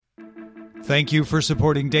Thank you for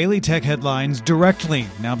supporting Daily Tech Headlines directly.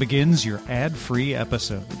 Now begins your ad-free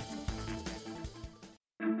episode.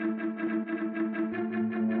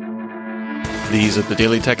 These are the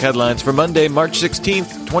Daily Tech Headlines for Monday, March 16th,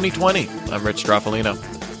 2020. I'm Rich Stroffolino.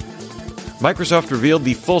 Microsoft revealed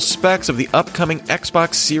the full specs of the upcoming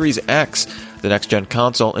Xbox Series X. The next-gen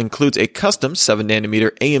console includes a custom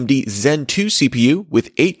 7nm AMD Zen 2 CPU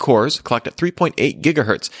with 8 cores clocked at 3.8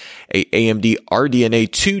 GHz, a AMD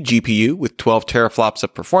RDNA 2 GPU with 12 teraflops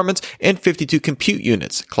of performance and 52 compute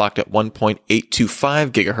units clocked at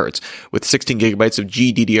 1.825 GHz, with 16 GB of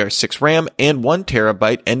GDDR6 RAM and 1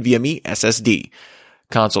 TB NVMe SSD.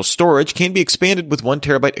 Console storage can be expanded with 1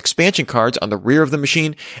 TB expansion cards on the rear of the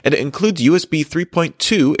machine, and it includes USB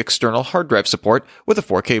 3.2 external hard drive support with a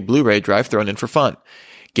 4K Blu-ray drive thrown in for fun.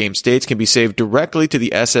 Game states can be saved directly to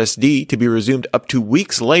the SSD to be resumed up to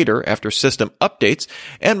weeks later after system updates,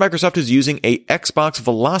 and Microsoft is using a Xbox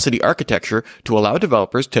Velocity architecture to allow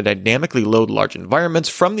developers to dynamically load large environments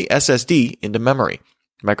from the SSD into memory.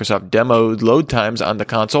 Microsoft demoed load times on the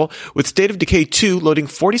console, with State of Decay 2 loading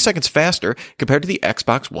 40 seconds faster compared to the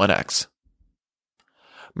Xbox One X.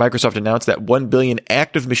 Microsoft announced that 1 billion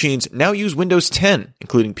active machines now use Windows 10,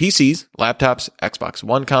 including PCs, laptops, Xbox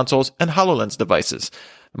One consoles, and HoloLens devices.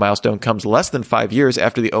 The milestone comes less than 5 years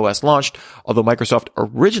after the OS launched, although Microsoft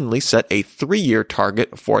originally set a 3-year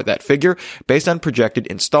target for that figure based on projected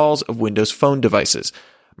installs of Windows Phone devices.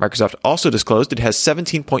 Microsoft also disclosed it has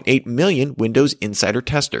 17.8 million Windows Insider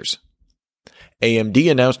testers. AMD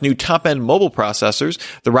announced new top-end mobile processors,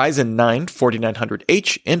 the Ryzen 9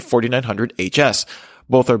 4900H and 4900HS.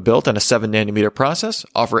 Both are built on a 7nm process,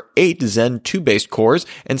 offer 8 Zen 2-based cores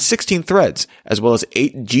and 16 threads, as well as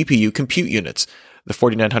 8 GPU compute units. The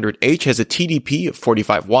 4900H has a TDP of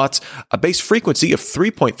 45 watts, a base frequency of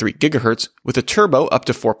 3.3 GHz, with a turbo up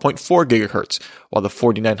to 4.4 GHz, while the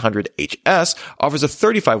 4900HS offers a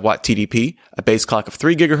 35-watt TDP, a base clock of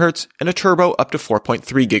 3 GHz, and a turbo up to 4.3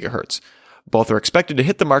 GHz. Both are expected to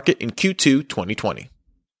hit the market in Q2 2020.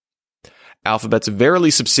 Alphabet's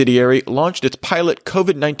Verily subsidiary launched its pilot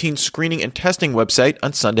COVID-19 screening and testing website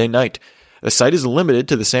on Sunday night. The site is limited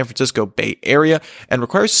to the San Francisco Bay Area and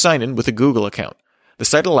requires sign-in with a Google account. The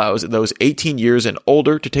site allows those 18 years and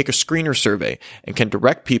older to take a screener survey and can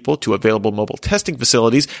direct people to available mobile testing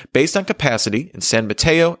facilities based on capacity in San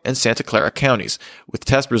Mateo and Santa Clara counties, with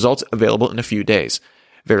test results available in a few days.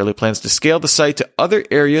 Verily plans to scale the site to other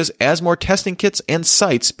areas as more testing kits and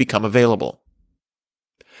sites become available.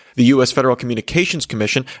 The U.S. Federal Communications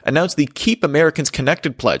Commission announced the Keep Americans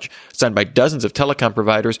Connected pledge, signed by dozens of telecom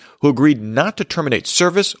providers who agreed not to terminate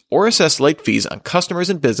service or assess late fees on customers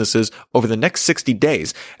and businesses over the next 60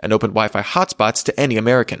 days and open Wi-Fi hotspots to any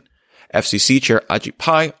American. FCC Chair Ajit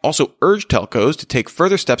Pai also urged telcos to take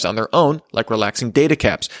further steps on their own, like relaxing data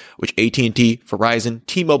caps, which AT&T, Verizon,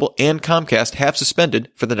 T-Mobile, and Comcast have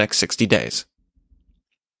suspended for the next 60 days.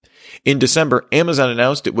 In December, Amazon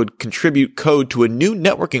announced it would contribute code to a new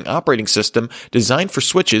networking operating system designed for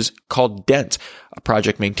switches called Dent, a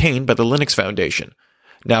project maintained by the Linux Foundation.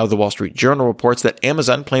 Now, the Wall Street Journal reports that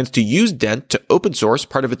Amazon plans to use Dent to open source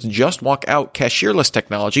part of its Just Walk Out cashierless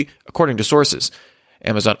technology, according to sources.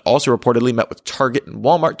 Amazon also reportedly met with Target and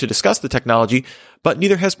Walmart to discuss the technology, but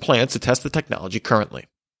neither has plans to test the technology currently.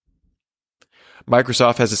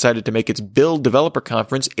 Microsoft has decided to make its Build Developer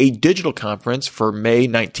Conference a digital conference for May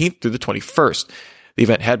 19th through the 21st. The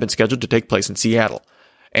event had been scheduled to take place in Seattle.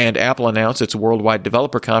 And Apple announced its Worldwide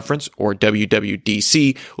Developer Conference, or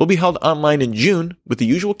WWDC, will be held online in June with the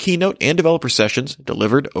usual keynote and developer sessions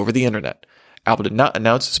delivered over the internet. Apple did not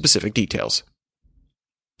announce specific details.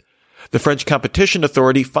 The French Competition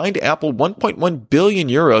Authority fined Apple 1.1 billion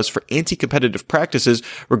euros for anti-competitive practices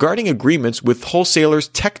regarding agreements with wholesalers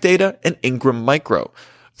Tech Data and Ingram Micro.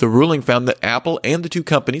 The ruling found that Apple and the two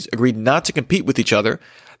companies agreed not to compete with each other,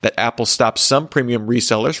 that Apple stopped some premium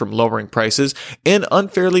resellers from lowering prices, and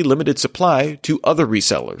unfairly limited supply to other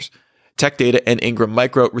resellers. Tech Data and Ingram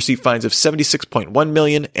Micro received fines of 76.1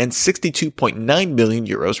 million and 62.9 million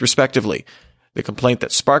euros respectively. The complaint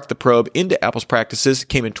that sparked the probe into Apple's practices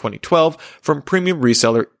came in 2012 from premium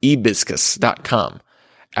reseller eBiscus.com.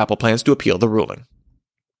 Apple plans to appeal the ruling.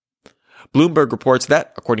 Bloomberg reports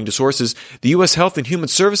that, according to sources, the U.S. Health and Human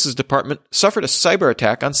Services Department suffered a cyber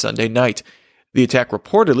attack on Sunday night. The attack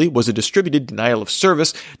reportedly was a distributed denial of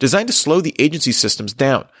service designed to slow the agency's systems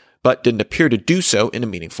down, but didn't appear to do so in a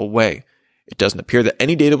meaningful way. It doesn't appear that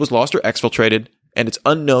any data was lost or exfiltrated, and it's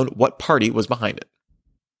unknown what party was behind it.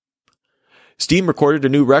 Steam recorded a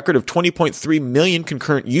new record of 20.3 million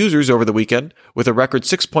concurrent users over the weekend, with a record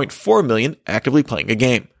 6.4 million actively playing a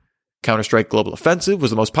game. Counter-Strike Global Offensive was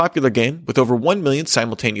the most popular game, with over 1 million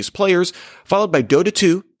simultaneous players, followed by Dota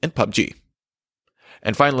 2 and PUBG.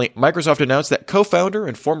 And finally, Microsoft announced that co-founder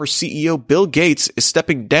and former CEO Bill Gates is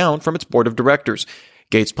stepping down from its board of directors.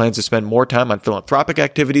 Gates plans to spend more time on philanthropic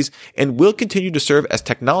activities and will continue to serve as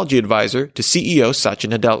technology advisor to CEO Satya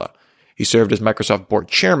Nadella. He served as Microsoft board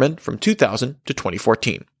chairman from 2000 to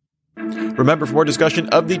 2014. Remember, for more discussion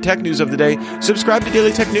of the tech news of the day, subscribe to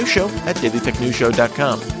Daily Tech News Show at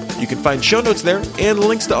dailytechnewsshow.com. You can find show notes there and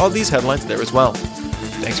links to all these headlines there as well.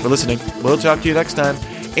 Thanks for listening. We'll talk to you next time.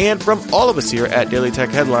 And from all of us here at Daily Tech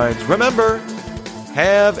Headlines, remember,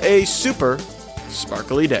 have a super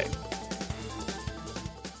sparkly day.